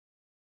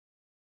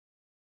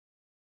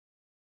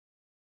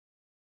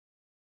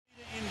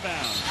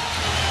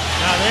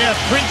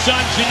Prince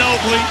on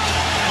Ginobili,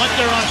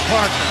 Hunter on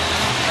Parker.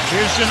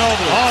 Here's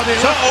Ginobili. Oh, to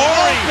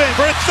Horry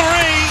for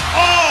three.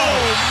 Oh,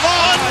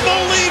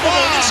 unbelievable.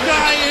 Wow. This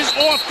guy is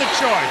off the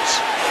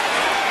charts.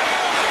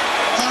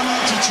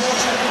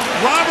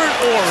 Robert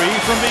Horry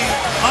from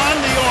on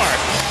the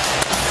arc.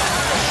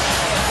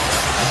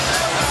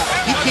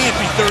 He can't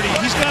be 30.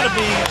 He's got to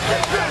be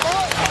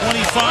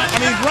 25. I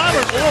mean,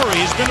 Robert Horry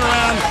has been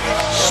around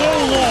so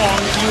long,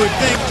 you would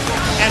think,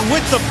 and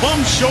with the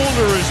bum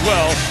shoulder as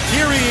well.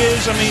 Here he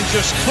is, I mean,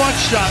 just clutch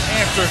shot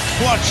after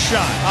clutch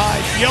shot.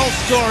 Yell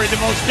story,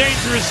 the most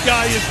dangerous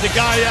guy is the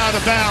guy out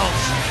of bounds.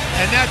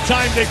 And that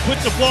time they put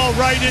the ball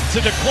right into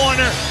the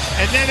corner,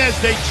 and then as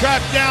they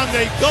trap down,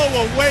 they go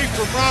away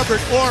from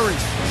Robert Horry.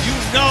 You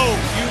know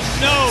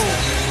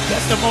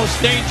that the most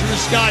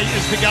dangerous guy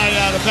is the guy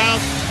out of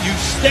bounds. You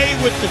stay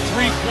with the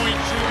three-point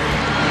shooter.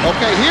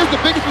 Okay, here's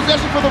the biggest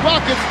possession for the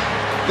Rockets.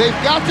 They've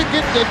got to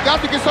get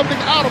something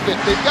out of it.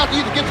 They've got to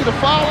either get to the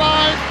foul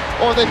line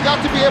or they've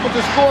got to be able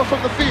to score from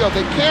the field.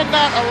 They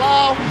cannot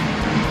allow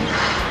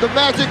the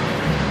Magic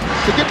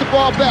to get the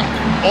ball back.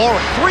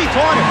 Horry,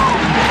 three-pointer,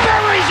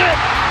 buries it!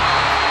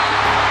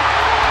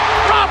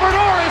 Robert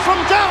Horry from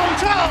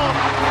downtown!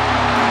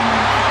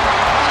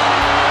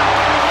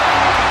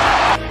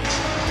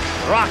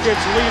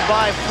 Rockets lead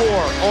by 4,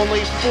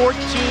 only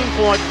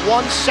 14.1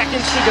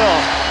 seconds to go.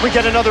 We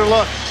get another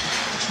look.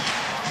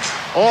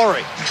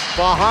 Horry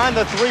behind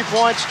the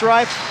three-point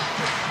stripe.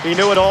 He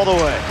knew it all the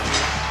way.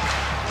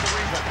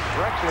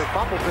 Drexler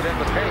fumbles it in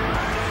the paint.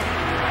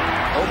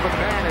 Open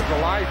man is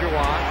Elijah.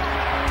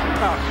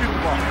 Oh, shoot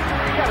the ball.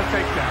 You got to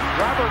take that.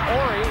 Robert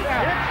Horry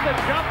hits the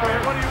jumper.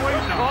 What are you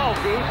waiting on? Oh,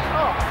 Goose.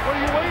 Oh, what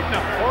are you waiting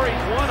on?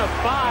 Horry's 1 of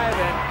 5,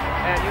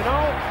 and you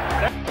know,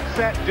 that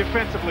set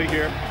defensively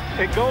here.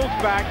 It goes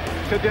back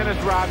to Dennis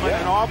Rodman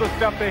and all the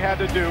stuff they had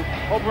to do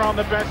over on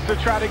the bench to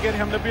try to get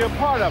him to be a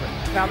part of it.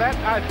 Now that,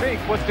 I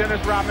think, was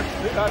Dennis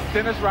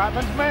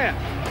Rodman's man.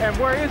 And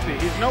where is he?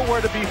 He's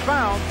nowhere to be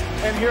found.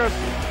 And here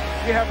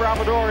you have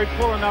Robert Horry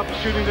pulling up,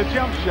 shooting the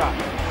jump shot.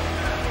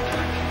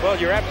 Well,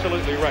 you're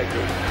absolutely right,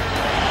 Goose.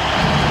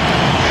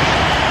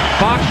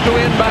 Fox to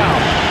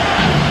inbound.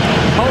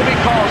 Kobe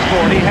calls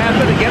for it. He has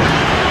it against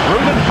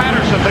Ruben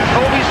Patterson, but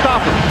Kobe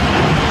stops him.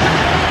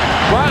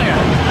 Bryant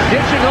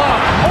ditching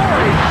off.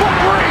 Horry for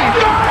three.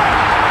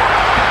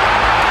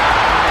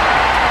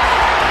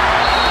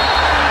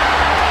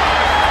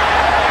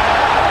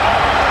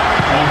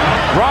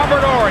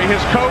 Robert Horry,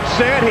 his coach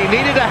said he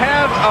needed to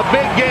have a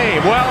big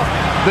game. Well,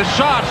 the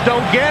shots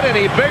don't get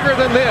any bigger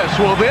than this.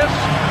 Will this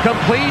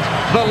complete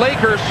the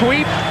Lakers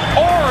sweep?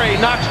 Horry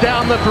knocks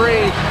down the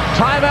three.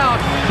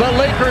 Timeout. The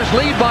Lakers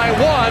lead by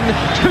 1,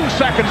 2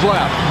 seconds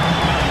left.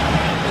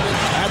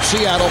 At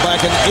Seattle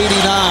back in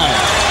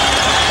 '89.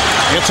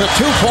 It's a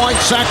 2-point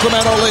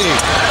Sacramento lead.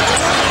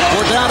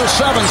 We're down to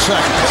 7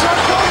 seconds.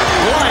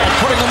 Bryant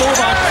putting the move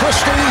on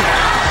Christie.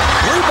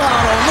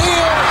 Rebound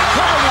O'Neal.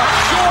 Coming up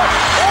short.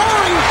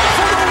 Horry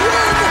for the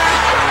win.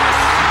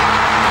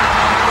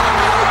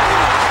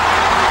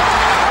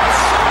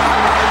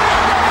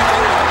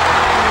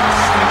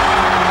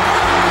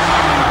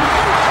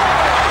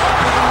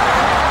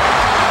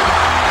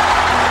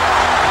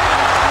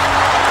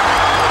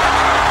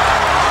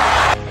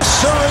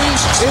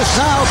 Series is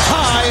now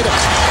tied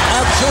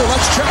at 2.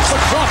 Let's check the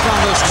clock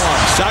on this one.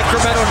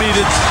 Sacramento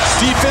needed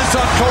defense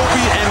on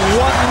Kobe and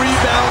 1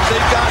 rebound. They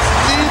got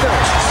neither.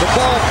 The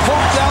ball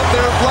poked out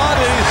there.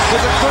 Vlade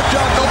does a good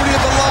job. Nobody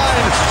at the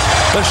line.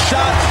 The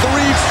shot,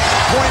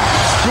 3-point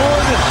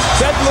good.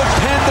 Bedlam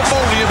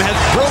pandemonium has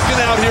broken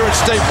out here at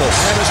Staples.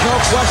 And there's no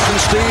question,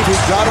 Steve, he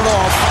got it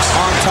off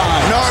on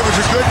time. No, it was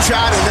a good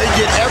shot, and they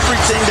did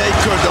everything they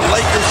could. The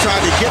Lakers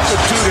tried to get the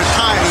 2 to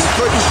tie, and he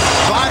couldn't.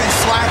 Body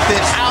slapped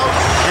it out,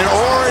 and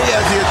Horry,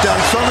 as he had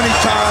done so many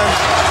times,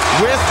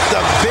 with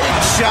the big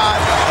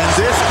shot, and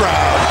this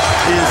crowd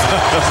is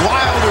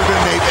wilder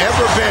than they've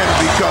ever been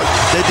because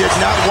they did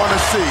not want to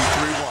see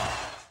 3